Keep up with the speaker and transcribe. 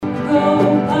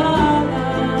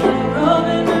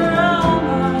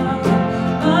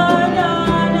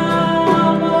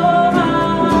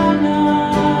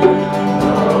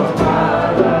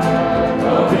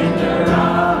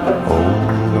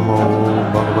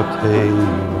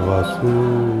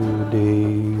Vasudevaya.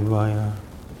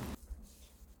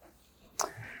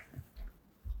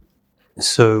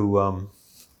 So,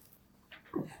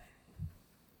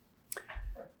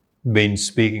 been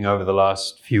speaking over the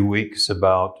last few weeks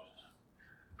about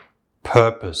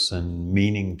purpose and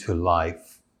meaning to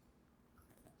life.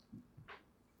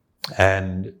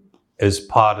 And as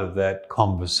part of that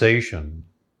conversation,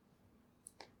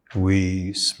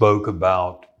 we spoke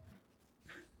about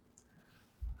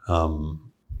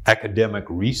academic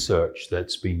research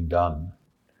that's been done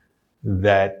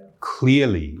that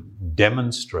clearly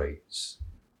demonstrates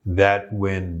that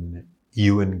when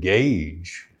you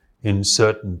engage in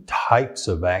certain types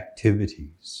of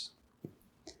activities,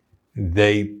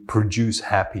 they produce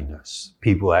happiness.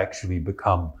 People actually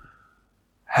become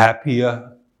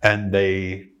happier and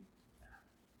they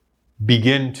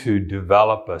begin to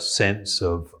develop a sense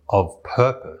of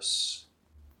purpose.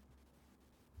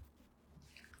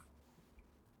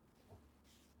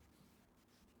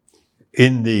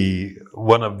 In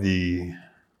one of the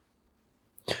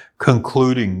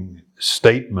concluding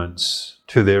statements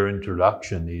to their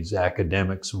introduction, these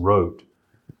academics wrote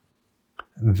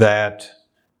that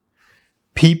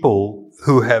people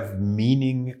who have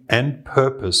meaning and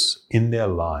purpose in their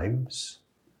lives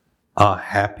are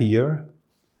happier,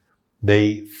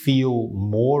 they feel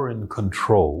more in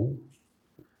control,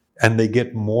 and they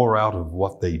get more out of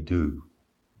what they do.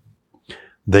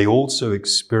 They also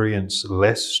experience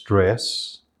less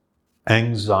stress,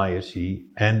 anxiety,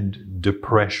 and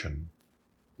depression.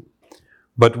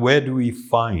 But where do we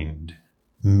find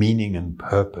meaning and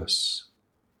purpose?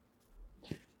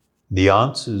 The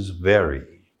answers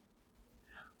vary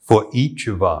for each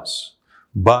of us,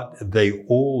 but they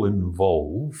all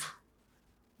involve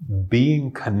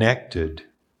being connected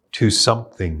to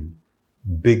something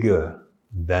bigger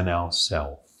than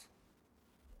ourselves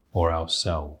or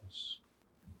ourselves.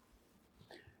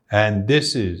 And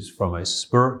this is, from a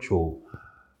spiritual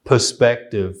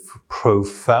perspective,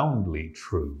 profoundly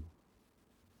true.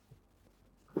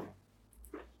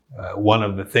 One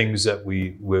of the things that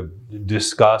we've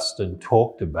discussed and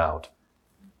talked about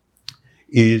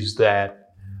is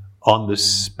that on the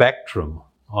spectrum,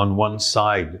 on one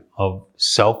side of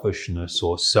selfishness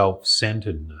or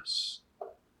self-centeredness,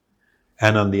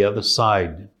 and on the other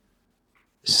side,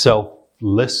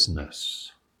 selflessness.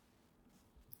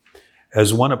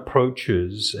 As one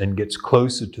approaches and gets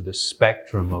closer to the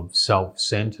spectrum of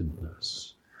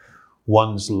self-centeredness,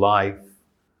 one's life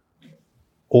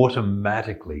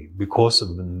automatically, because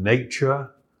of the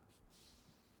nature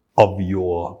of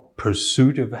your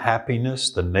pursuit of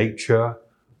happiness, the nature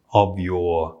of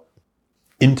your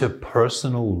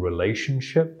interpersonal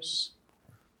relationships,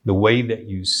 the way that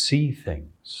you see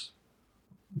things,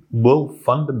 will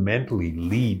fundamentally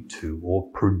lead to, or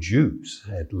produce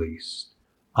at least,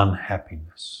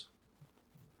 unhappiness.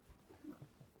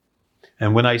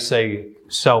 And when I say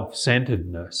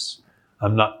self-centeredness,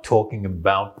 I'm not talking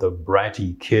about the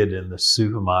bratty kid in the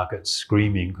supermarket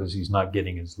screaming because he's not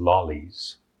getting his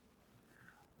lollies.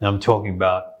 I'm talking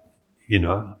about,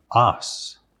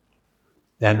 us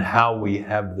and how we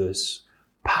have this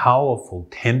powerful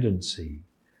tendency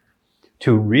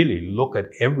to really look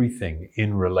at everything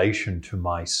in relation to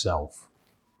myself.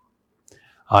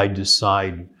 I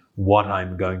decide what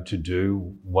I'm going to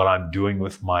do, what I'm doing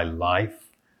with my life,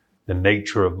 the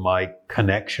nature of my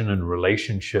connection and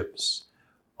relationships.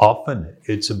 Often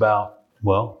it's about,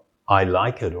 I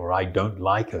like it or I don't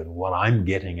like it, what I'm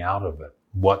getting out of it,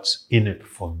 what's in it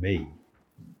for me.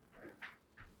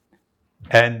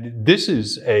 And this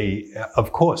is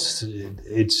of course,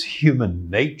 it's human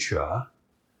nature,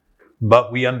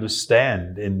 but we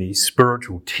understand in the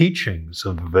spiritual teachings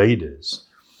of the Vedas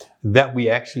that we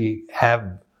actually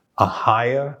have a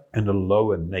higher and a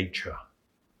lower nature.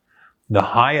 The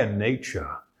higher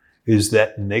nature is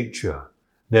that nature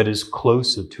that is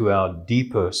closer to our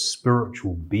deeper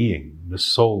spiritual being, the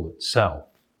soul itself.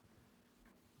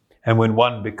 And when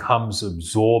one becomes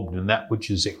absorbed in that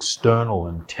which is external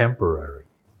and temporary,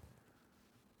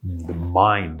 the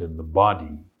mind and the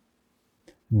body,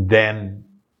 then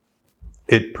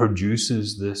it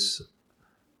produces this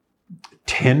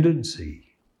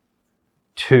tendency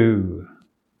to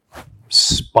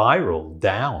spiral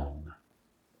down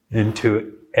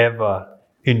into ever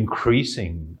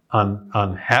increasing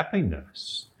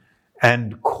unhappiness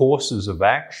and courses of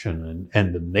action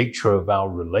and the nature of our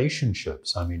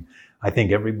relationships. I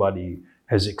think everybody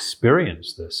has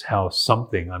experienced this, how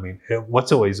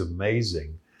what's always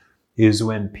amazing is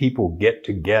when people get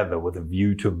together with a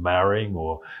view to marrying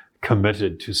or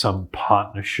committed to some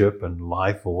partnership in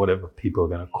life or whatever people are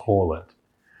going to call it.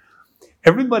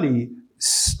 Everybody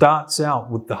starts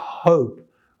out with the hope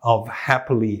of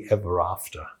happily ever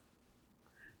after.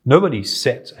 Nobody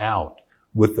sets out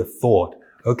with the thought,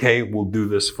 okay, we'll do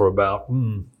this for about,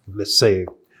 let's say,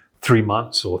 3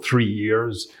 months or 3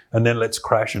 years, and then let's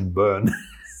crash and burn.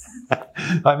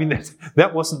 I mean,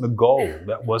 that wasn't the goal.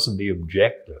 That wasn't the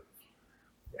objective.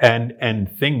 And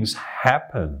things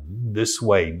happen this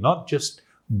way, not just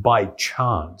by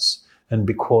chance and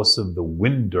because of the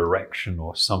wind direction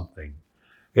or something.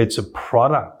 It's a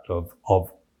product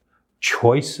of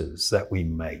choices that we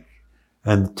make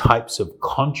and the types of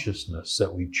consciousness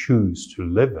that we choose to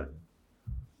live in.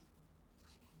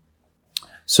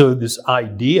 So this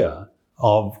idea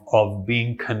of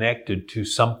being connected to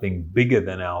something bigger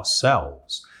than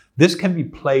ourselves, this can be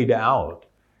played out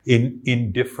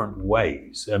in different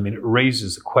ways. I mean, it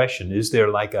raises the question, is there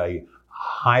like a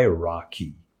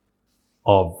hierarchy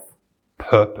of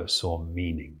purpose or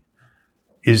meaning?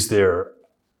 Is there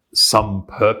some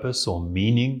purpose or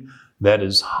meaning that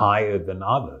is higher than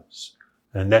others?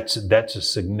 And that's a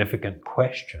significant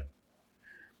question.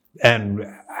 And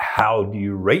how do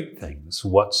you rate things?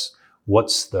 What's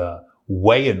the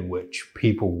way in which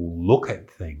people will look at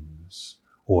things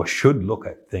or should look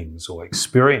at things or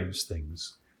experience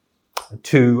things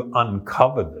to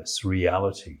uncover this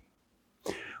reality?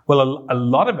 Well, a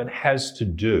lot of it has to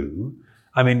do,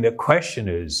 I mean, the question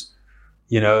is,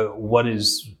 what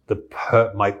is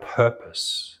my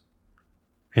purpose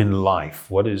in life?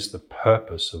 What is the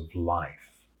purpose of life?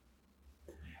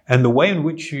 And the way in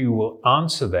which you will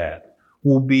answer that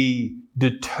will be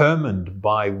determined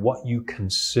by what you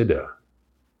consider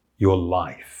your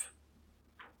life.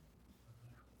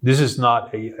 This is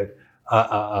not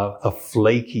a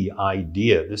flaky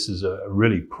idea. This is a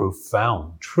really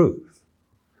profound truth.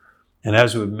 And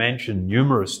as we've mentioned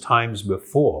numerous times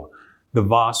before, the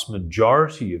vast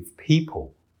majority of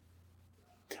people,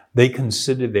 they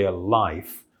consider their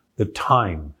life the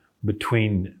time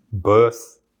between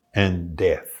birth and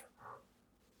death.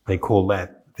 They call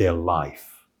that their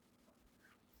life.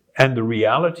 And the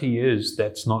reality is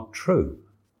that's not true.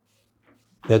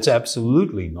 That's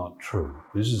absolutely not true.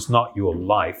 This is not your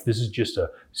life. This is just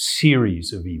a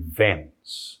series of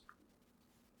events,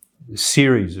 a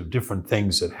series of different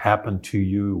things that happen to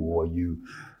you or you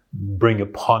bring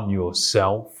upon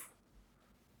yourself.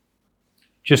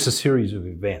 Just a series of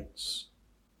events.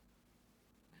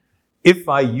 If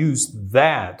I use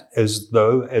that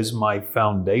as my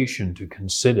foundation to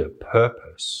consider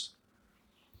purpose,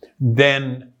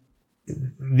 then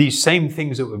these same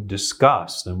things that we've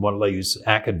discussed and what these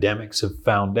academics have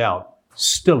found out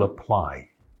still apply.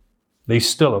 They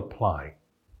still apply.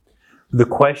 The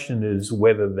question is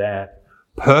whether that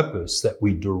purpose that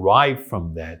we derive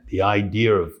from that, the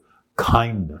idea of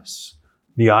kindness,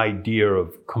 the idea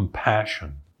of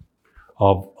compassion,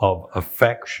 of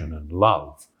affection and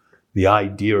love, the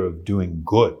idea of doing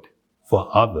good for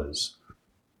others,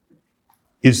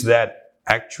 is that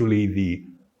actually the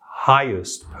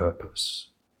highest purpose?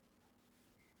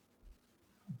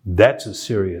 That's a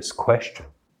serious question.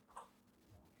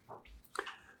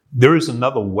 There is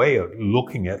another way of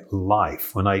looking at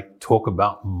life when I talk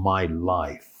about my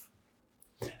life.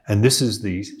 And this is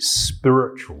the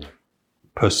spiritual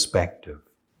perspective.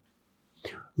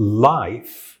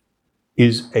 Life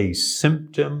is a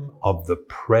symptom of the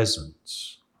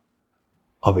presence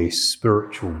of a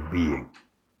spiritual being.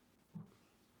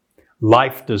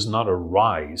 Life does not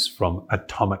arise from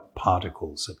atomic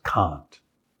particles. It can't.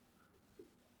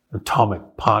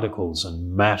 Atomic particles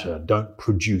and matter don't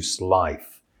produce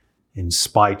life, in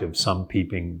spite of some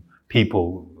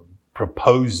people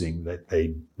proposing that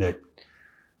they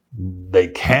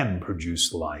can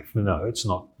produce life. No, it's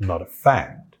not a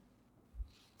fact.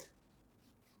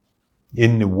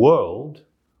 In the world,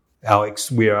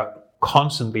 we are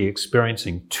constantly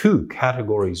experiencing two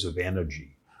categories of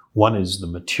energy. One is the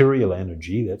material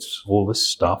energy, that's all the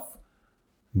stuff,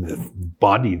 the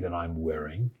body that I'm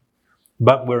wearing.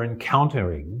 But we're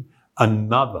encountering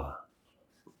another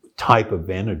type of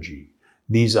energy.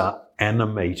 These are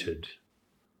animated,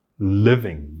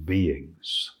 living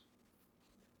beings.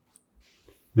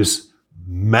 This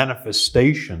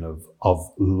manifestation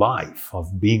of life,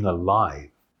 of being alive,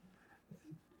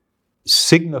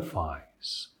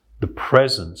 signifies the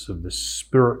presence of the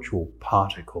spiritual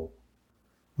particle,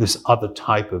 this other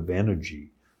type of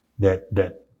energy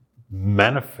that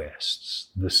manifests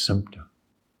the symptom.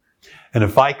 And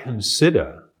if I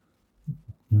consider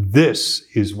this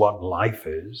is what life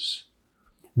is,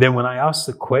 then when I ask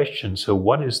the question, so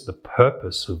what is the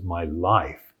purpose of my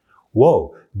life?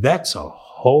 Whoa, that's a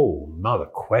whole nother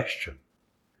question.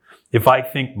 If I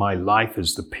think my life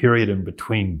is the period in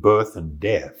between birth and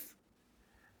death,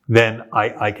 then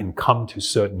I can come to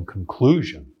certain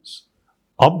conclusions,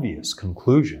 obvious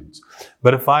conclusions.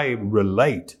 But if I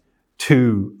relate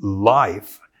to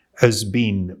life as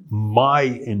being my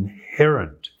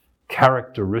inherent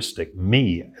characteristic,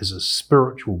 me as a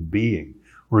spiritual being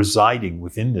residing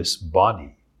within this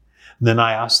body, then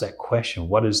I ask that question,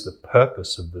 what is the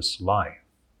purpose of this life?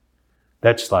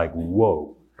 That's like,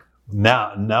 whoa,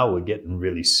 now we're getting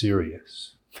really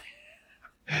serious.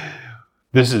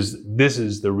 This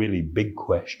is the really big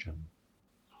question.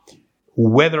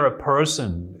 Whether a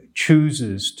person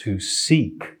chooses to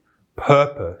seek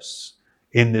purpose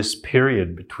in this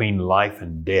period between life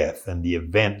and death and the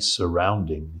events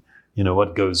surrounding,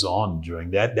 what goes on during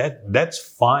that's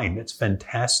fine, that's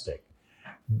fantastic.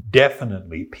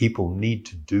 Definitely people need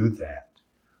to do that.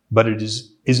 But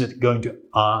is it going to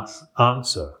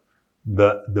answer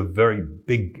the very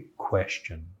big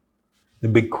question? The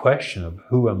big question of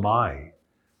who am I?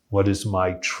 What is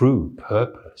my true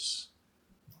purpose?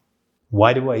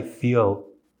 Why do I feel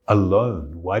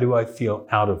alone? Why do I feel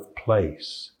out of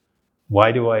place?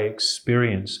 Why do I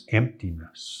experience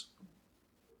emptiness?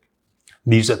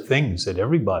 These are things that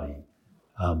everybody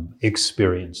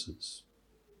experiences.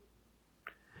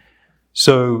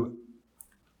 So,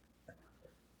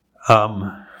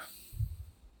 I'm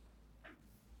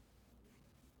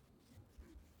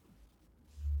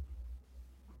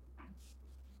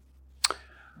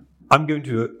going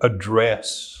to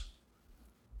address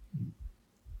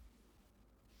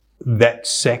that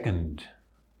second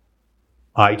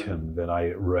item that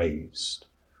I raised.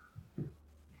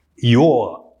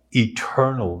 Your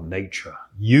eternal nature.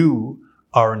 You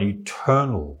are an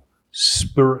eternal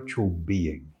spiritual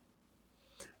being.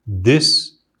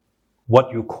 This,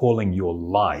 what you're calling your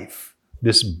life,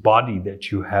 this body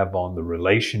that you have on, the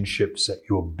relationships that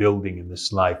you're building in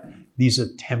this life, these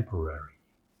are temporary.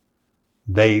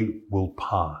 They will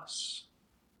pass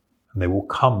and they will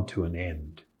come to an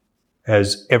end,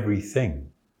 as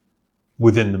everything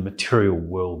within the material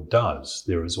world does.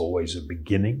 There is always a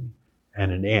beginning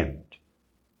and an end.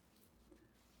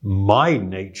 My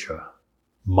nature,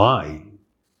 my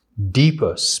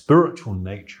deeper spiritual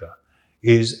nature,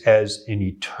 is as an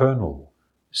eternal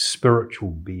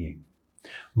spiritual being.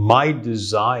 My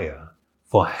desire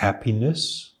for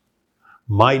happiness,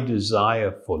 my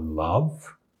desire for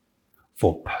love,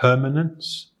 for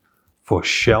permanence, for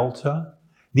shelter,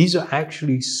 these are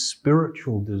actually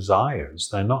spiritual desires.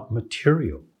 They're not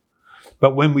material.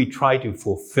 But when we try to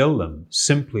fulfill them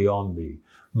simply on the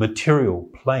material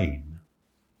plane,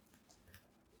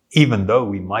 even though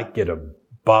we might get a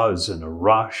buzz and a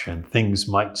rush and things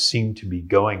might seem to be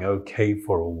going okay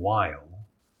for a while,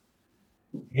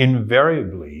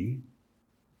 invariably,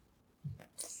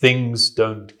 things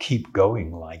don't keep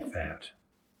going like that.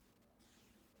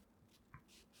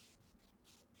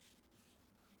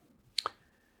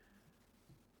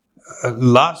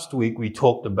 Last week we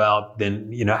talked about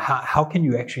then, how can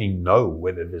you actually know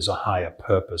whether there's a higher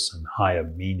purpose and higher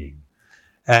meaning?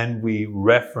 And we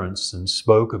referenced and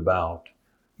spoke about,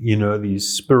 these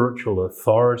spiritual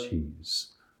authorities,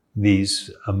 these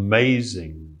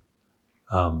amazing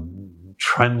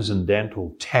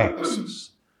transcendental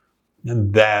texts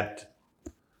that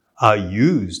are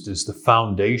used as the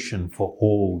foundation for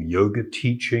all yoga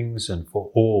teachings and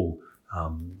for all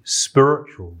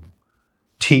spiritual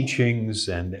teachings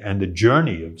and the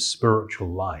journey of spiritual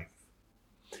life.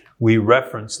 We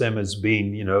reference them as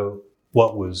being,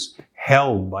 what was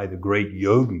held by the great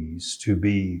yogis to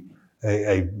be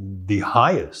the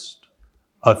highest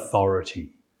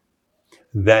authority,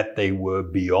 that they were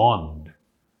beyond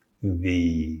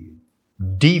the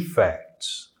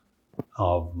defects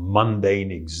of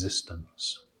mundane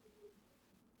existence.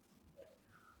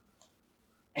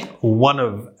 One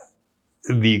of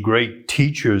the great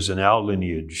teachers in our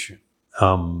lineage,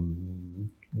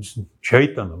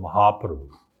 Chaitanya Mahaprabhu,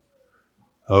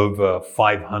 over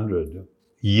 500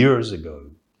 years ago,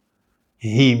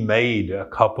 he made a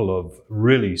couple of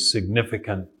really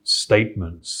significant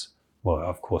statements. Well,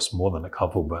 of course, more than a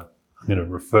couple, but I'm going to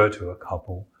refer to a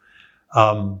couple,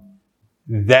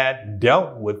 that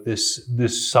dealt with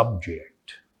this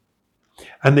subject.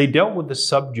 And they dealt with the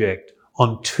subject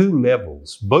on two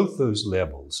levels, both those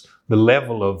levels. The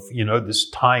level of, this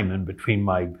time in between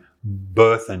my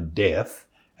birth and death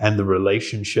and the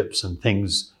relationships and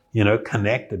things,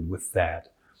 connected with that.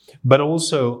 But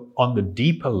also on the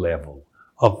deeper level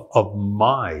of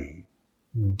my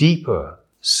deeper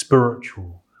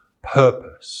spiritual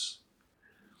purpose.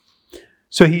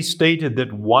 So he stated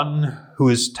that one who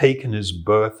has taken his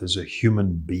birth as a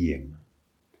human being,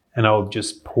 and I'll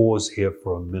just pause here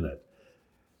for a minute.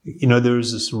 There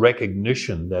is this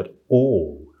recognition that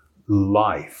all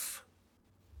life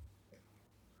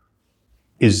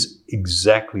is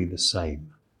exactly the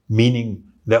same, meaning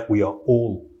that we are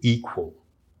all equal.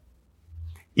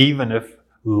 Even if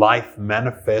life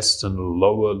manifests in a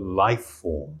lower life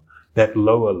form, that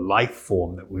lower life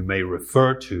form that we may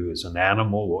refer to as an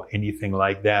animal or anything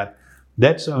like that,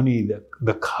 that's only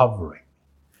the covering.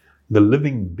 The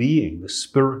living being, the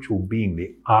spiritual being,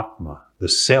 the Atma, the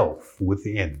self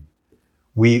within.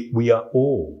 We are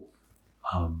all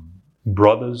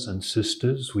brothers and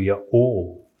sisters. We are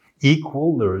all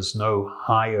equal. There is no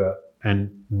higher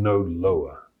and no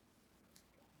lower.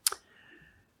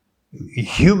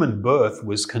 Human birth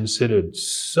was considered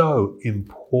so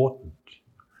important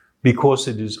because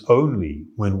it is only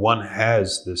when one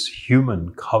has this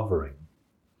human covering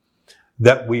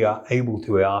that we are able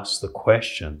to ask the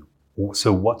question,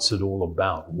 so what's it all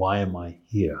about? Why am I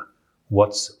here?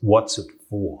 What's it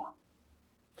for?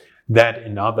 That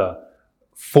in other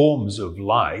forms of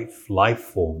life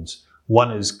forms,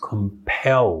 one is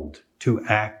compelled to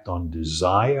act on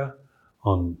desire,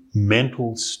 on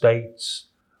mental states,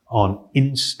 on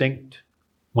instinct.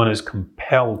 One is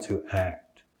compelled to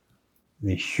act.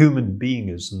 The human being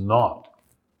is not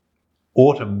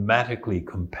automatically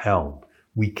compelled.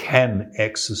 We can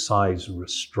exercise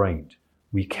restraint.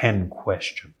 We can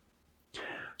question.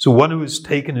 So one who has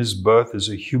taken his birth as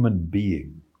a human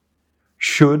being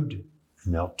should,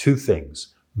 now two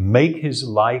things, make his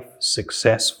life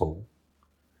successful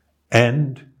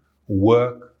and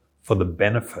work for the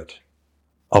benefit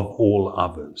of all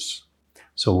others.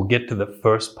 So we'll get to the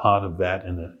first part of that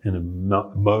in a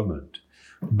moment.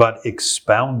 But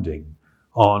expounding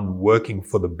on working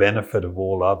for the benefit of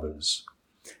all others,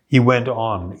 he went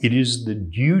on, it is the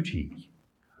duty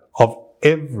of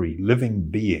every living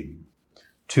being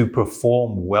to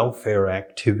perform welfare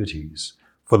activities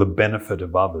for the benefit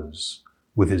of others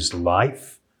with his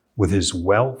life, with his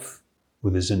wealth,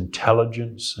 with his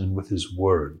intelligence, and with his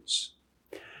words.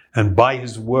 And by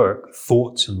his work,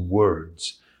 thoughts, and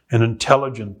words, an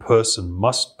intelligent person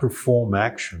must perform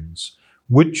actions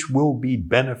which will be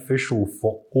beneficial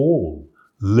for all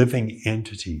living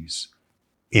entities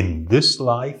in this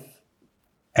life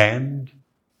and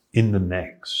in the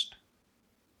next.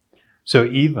 So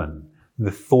even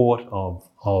the thought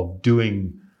of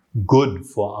doing good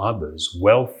for others,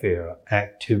 welfare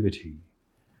activity,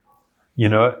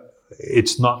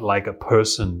 it's not like a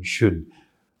person should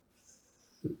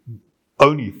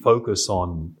only focus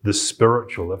on the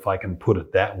spiritual, if I can put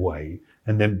it that way,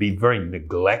 and then be very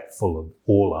neglectful of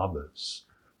all others.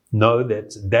 No,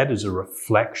 that is a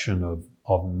reflection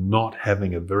of not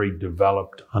having a very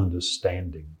developed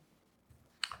understanding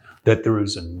that there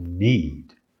is a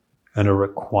need and a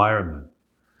requirement,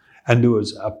 and there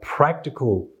is a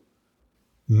practical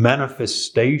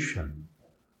manifestation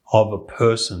of a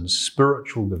person's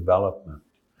spiritual development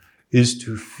is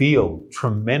to feel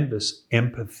tremendous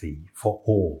empathy for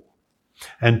all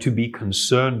and to be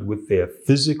concerned with their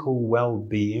physical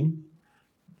well-being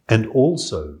and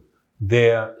also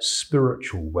their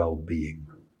spiritual well-being.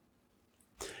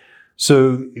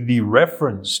 So the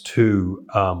reference to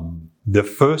the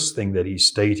first thing that he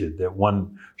stated, that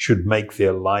one should make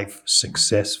their life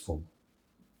successful,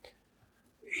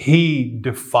 he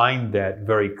defined that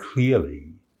very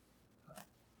clearly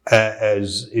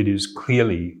as it is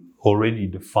clearly already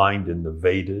defined in the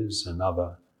Vedas and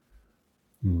other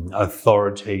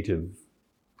authoritative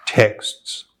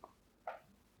texts,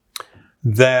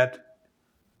 that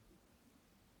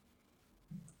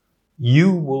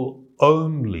you will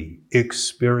only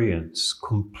experience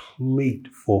complete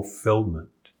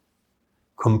fulfillment,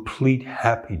 complete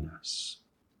happiness,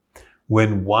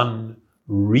 when one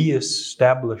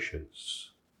reestablishes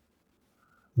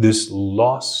this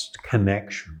lost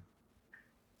connection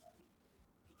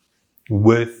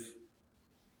with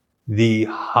the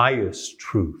highest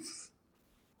truth,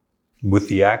 with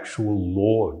the actual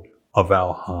Lord of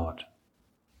our heart.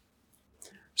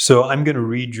 So I'm going to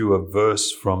read you a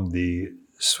verse from the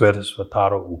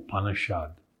Śvetāśvatara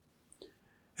Upaniṣad.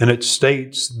 And it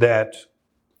states that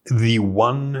the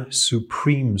one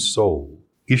supreme soul,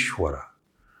 Ishvara,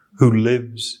 who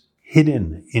lives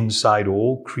hidden inside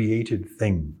all created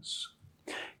things,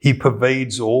 he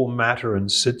pervades all matter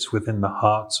and sits within the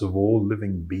hearts of all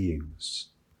living beings.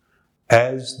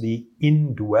 As the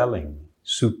indwelling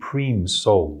supreme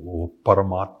soul, or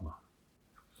Paramātmā,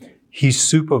 he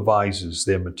supervises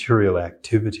their material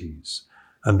activities,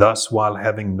 and thus, while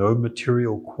having no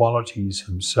material qualities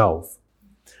himself,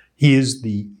 he is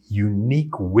the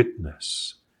unique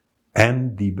witness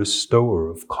and the bestower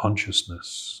of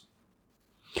consciousness.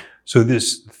 So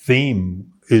this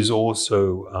theme is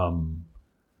also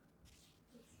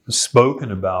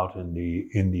spoken about in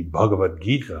the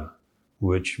Bhagavad-gita,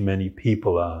 which many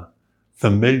people are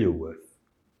familiar with.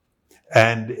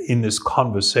 And in this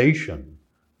conversation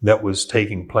that was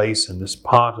taking place in this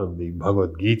part of the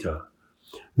Bhagavad-gita,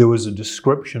 there was a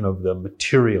description of the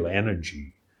material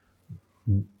energy,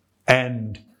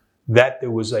 and that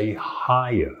there was a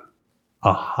higher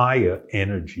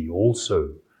energy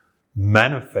also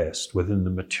manifest within the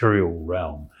material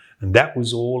realm. And that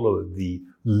was all of the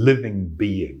living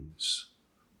beings.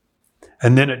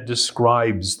 And then it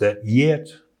describes that yet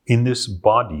in this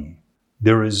body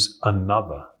there is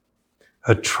another,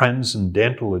 a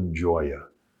transcendental enjoyer,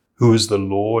 who is the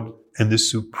Lord and the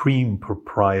supreme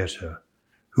proprietor,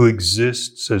 who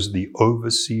exists as the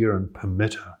overseer and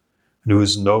permitter, and who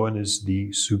is known as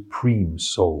the supreme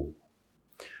soul.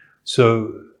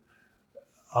 So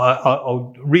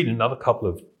I'll read another couple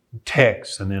of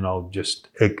texts, and then I'll just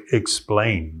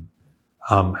explain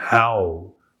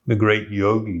how the great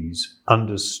yogis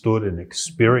understood and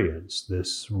experienced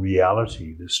this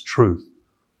reality, this truth.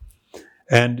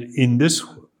 And in this,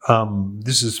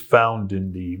 this is found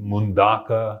in the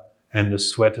Muṇḍaka and the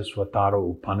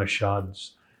Śvetāśvatara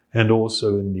Upanishads, and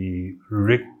also in the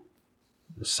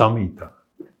Ṛk-saṁhitā.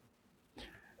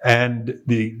 And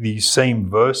the same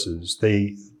verses,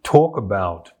 they talk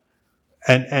about,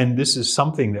 and this is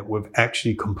something that we've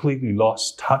actually completely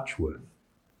lost touch with,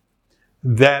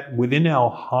 that within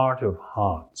our heart of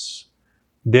hearts,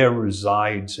 there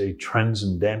resides a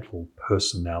transcendental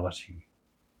personality.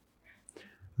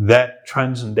 That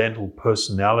transcendental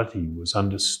personality was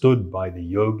understood by the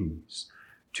yogis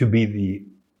to be the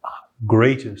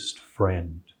greatest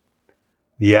friend,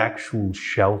 the actual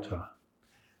shelter,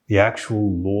 the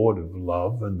actual Lord of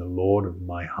love and the Lord of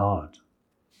my heart.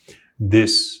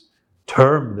 This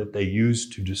term that they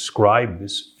used to describe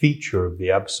this feature of the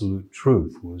absolute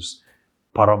truth was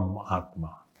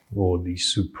Paramātmā, or the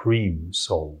supreme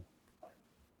soul.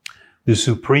 The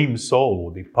supreme soul,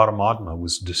 or the Paramātmā,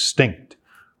 was distinct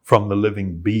from the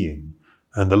living being,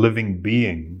 and the living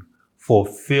being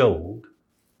fulfilled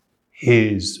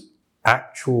his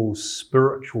actual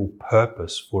spiritual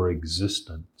purpose for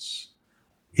existence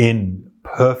in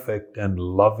perfect and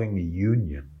loving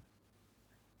union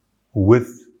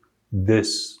with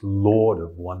this Lord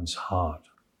of one's heart.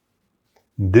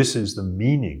 This is the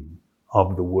meaning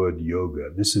of the word yoga.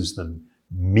 This is the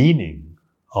meaning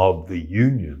of the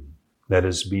union that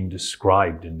has been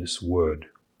described in this word.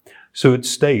 So it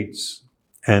states,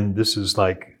 and this is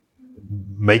like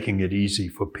making it easy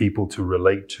for people to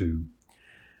relate to,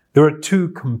 there are two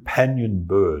companion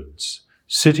birds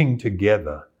sitting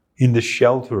together in the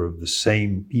shelter of the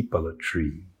same pippala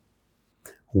tree.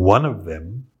 One of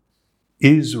them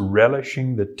is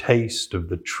relishing the taste of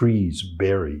the tree's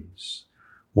berries,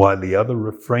 while the other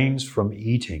refrains from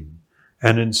eating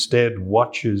and instead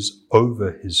watches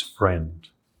over his friend.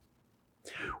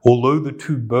 Although the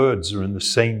two birds are in the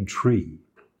same tree,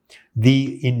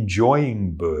 the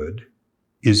enjoying bird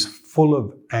is full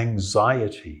of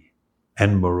anxiety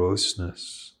and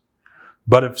moroseness.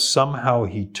 But if somehow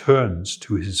he turns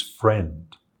to his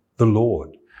friend, the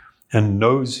Lord, and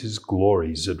knows his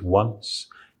glories at once,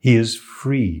 he is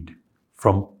freed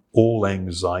from all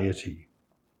anxiety.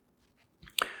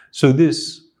 So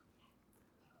this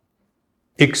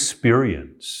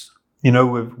experience,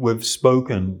 we've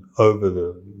spoken over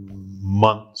the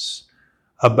months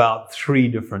about 3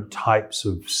 different types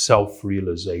of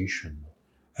self-realization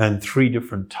and 3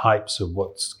 different types of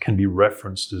what can be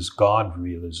referenced as God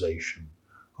realization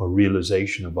or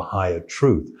realization of a higher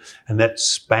truth. And that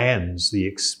spans the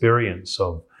experience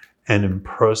of an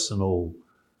impersonal,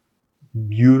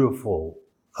 beautiful,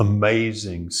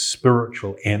 amazing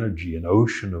spiritual energy, an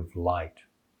ocean of light,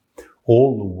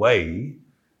 all the way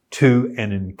to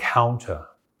an encounter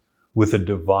with a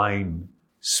divine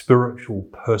spiritual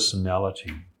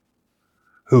personality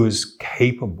who is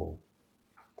capable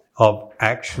of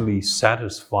actually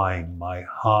satisfying my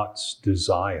heart's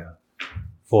desire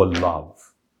for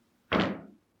love.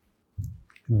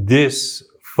 This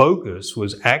focus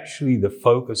was actually the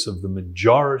focus of the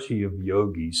majority of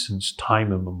yogis since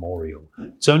time immemorial.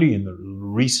 It's only in the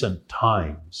recent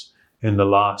times, in the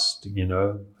last,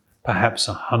 perhaps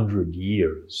 100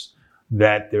 years,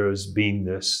 that there has been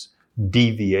this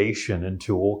deviation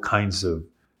into all kinds of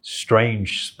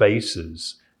strange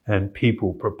spaces and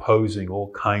people proposing all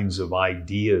kinds of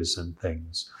ideas and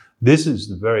things. This is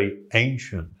the very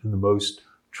ancient and the most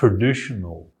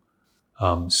traditional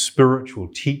spiritual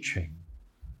teaching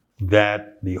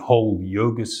that the whole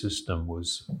yoga system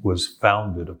was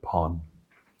founded upon.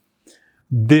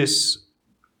 This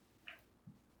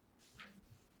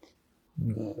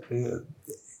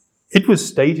It was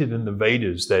stated in the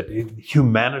Vedas that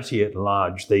humanity at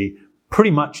large, they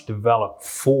pretty much developed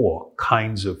 4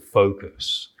 kinds of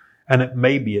focus. And it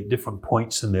may be at different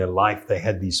points in their life they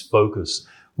had these focus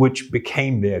which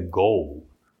became their goal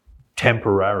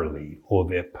temporarily or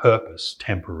their purpose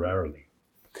temporarily.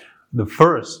 The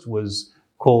first was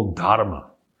called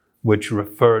dharma, which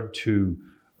referred to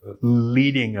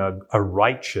leading a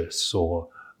righteous or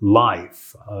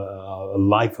life, a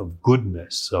life of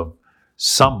goodness, of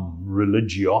some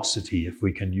religiosity, if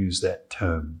we can use that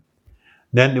term.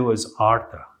 Then there was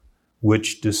artha,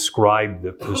 which described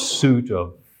the pursuit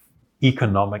of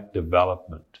economic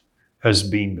development as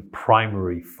being the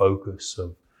primary focus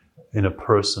in a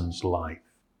person's life.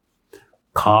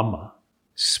 Kama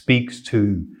speaks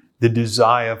to the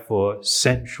desire for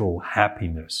sensual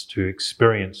happiness, to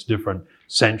experience different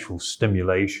sensual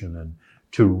stimulation and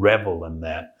to revel in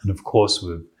that. And of course,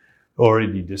 we've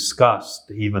already discussed,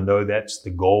 even though that's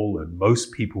the goal in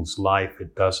most people's life,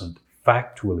 it doesn't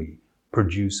factually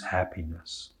produce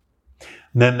happiness.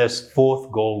 And then this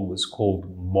 4th goal was called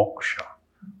moksha.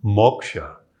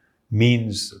 Moksha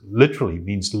literally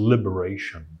means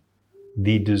liberation,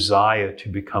 the desire to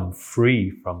become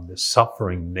free from the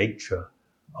suffering nature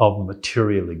of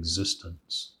material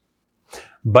existence.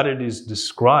 But it is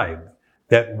described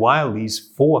that while these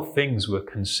 4 things were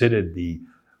considered the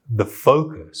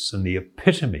focus and the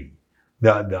epitome,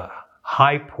 the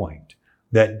high point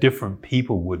that different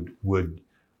people would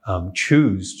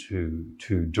choose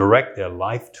to direct their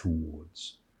life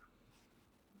towards,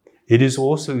 it is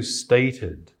also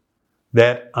stated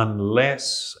that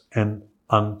unless and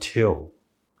until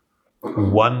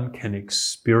one can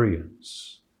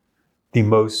experience the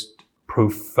most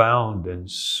profound and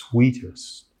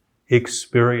sweetest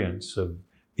experience of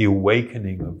the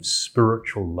awakening of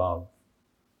spiritual love,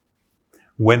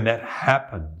 when that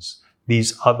happens,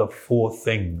 these other 4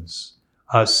 things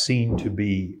are seen to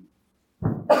be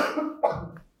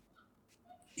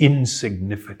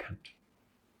insignificant,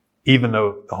 even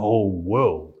though the whole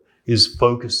world is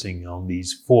focusing on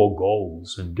these 4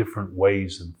 goals in different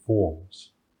ways and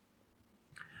forms.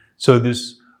 So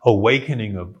this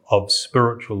awakening of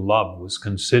spiritual love was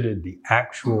considered the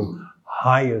actual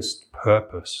highest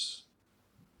purpose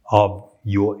of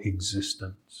your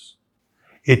existence.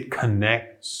 It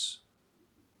connects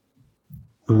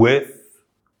with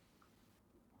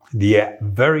the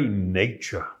very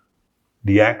nature,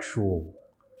 the actual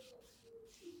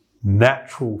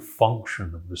natural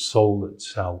function of the soul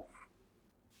itself.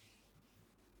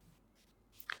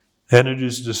 And it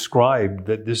is described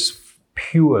that this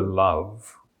pure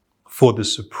love for the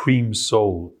Supreme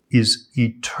Soul is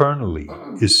eternally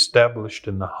established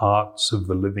in the hearts of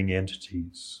the living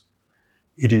entities.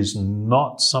 It is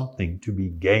not something to be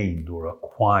gained or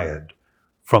acquired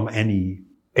from any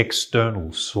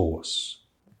external source.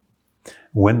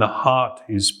 When the heart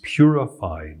is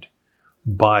purified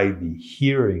by the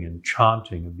hearing and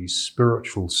chanting of these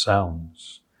spiritual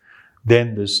sounds,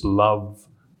 then this love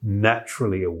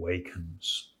naturally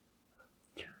awakens.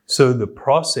 So the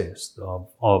process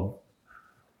of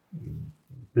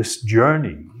this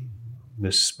journey,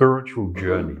 this spiritual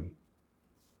journey,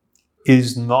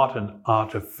 is not an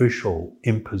artificial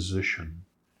imposition.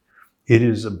 It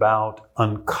is about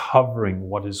uncovering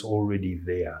what is already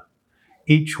there.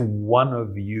 Each one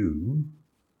of you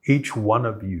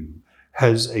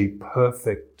has a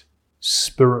perfect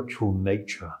spiritual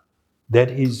nature.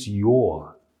 That is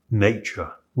your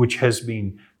nature, which has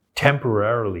been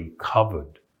temporarily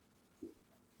covered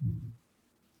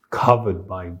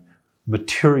by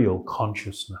material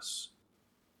consciousness.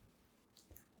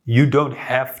 You don't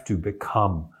have to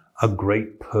become a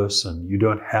great person. You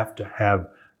don't have to have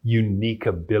unique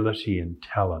ability and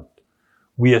talent.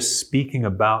 We are speaking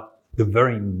about the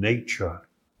very nature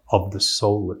of the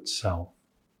soul itself.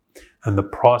 And the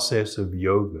process of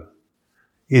yoga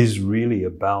is really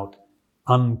about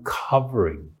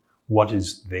uncovering what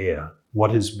is there,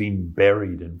 what has been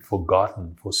buried and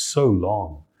forgotten for so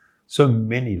long, so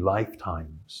many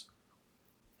lifetimes.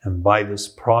 And by this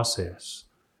process,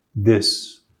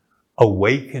 this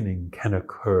awakening can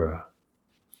occur,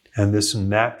 and this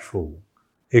natural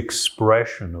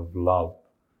expression of love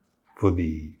for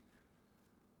the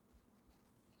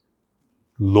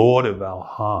Lord of our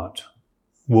heart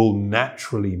will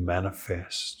naturally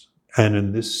manifest. And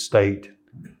in this state,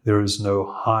 there is no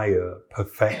higher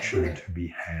perfection to be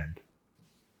had.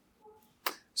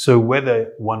 So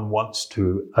whether one wants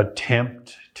to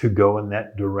attempt to go in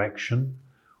that direction,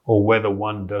 or whether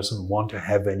one doesn't want to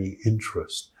have any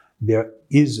interest, there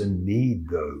is a need,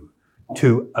 though,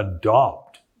 to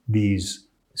adopt these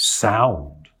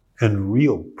sound and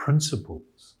real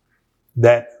principles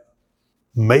that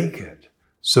make it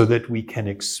so that we can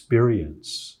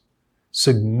experience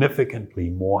significantly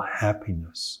more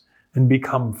happiness and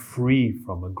become free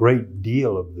from a great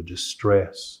deal of the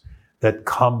distress that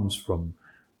comes from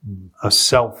a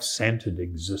self-centered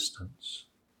existence.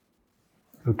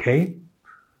 Okay?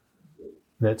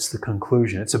 That's the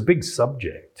conclusion. It's a big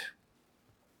subject.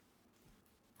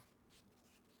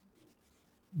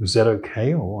 Was that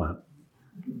okay or what?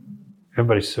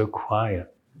 Everybody's so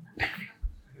quiet.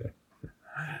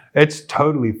 It's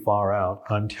totally far out.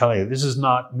 I'm telling you, this is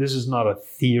not a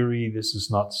theory. This is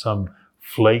not some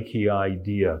flaky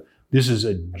idea. This is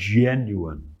a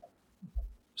genuine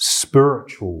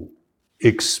spiritual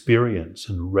experience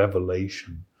and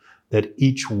revelation that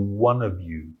each one of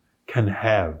you can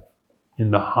have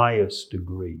in the highest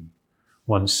degree.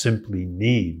 One simply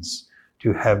needs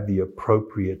to have the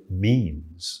appropriate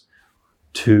means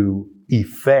to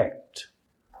effect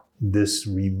this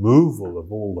removal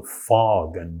of all the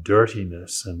fog and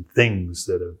dirtiness and things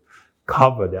that have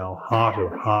covered our heart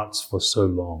of hearts for so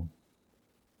long.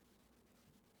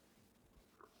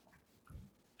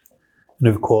 And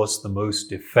of course, the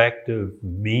most effective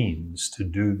means to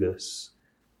do this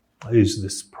is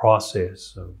this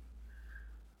process of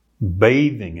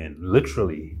bathing in,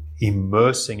 literally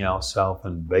immersing ourselves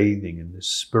and bathing in this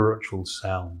spiritual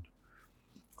sound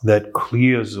that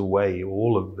clears away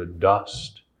all of the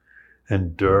dust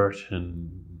and dirt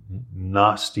and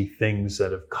nasty things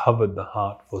that have covered the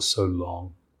heart for so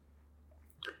long,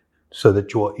 so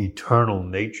that your eternal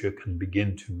nature can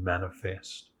begin to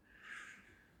manifest.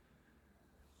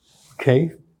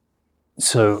 Okay,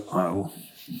 so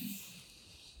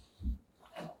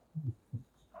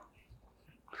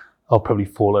I'll probably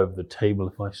fall over the table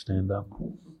if I stand up.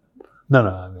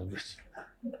 No.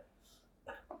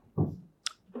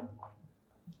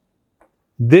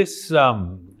 This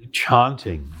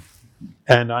chanting,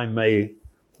 and I may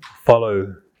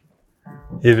follow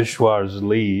Ivishwar's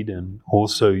lead and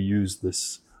also use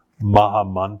this Maha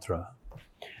Mantra.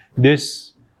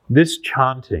 This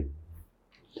chanting,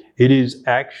 it is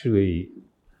actually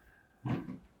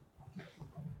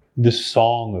the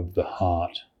song of the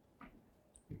heart.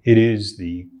 It is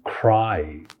the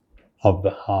cry of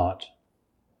the heart.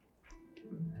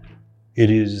 It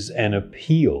is an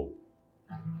appeal,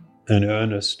 an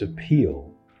earnest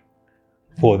appeal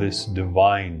for this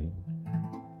divine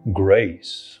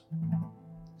grace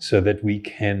so that we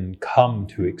can come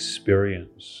to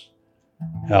experience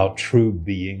our true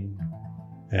being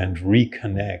and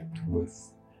reconnect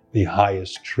with the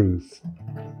highest truth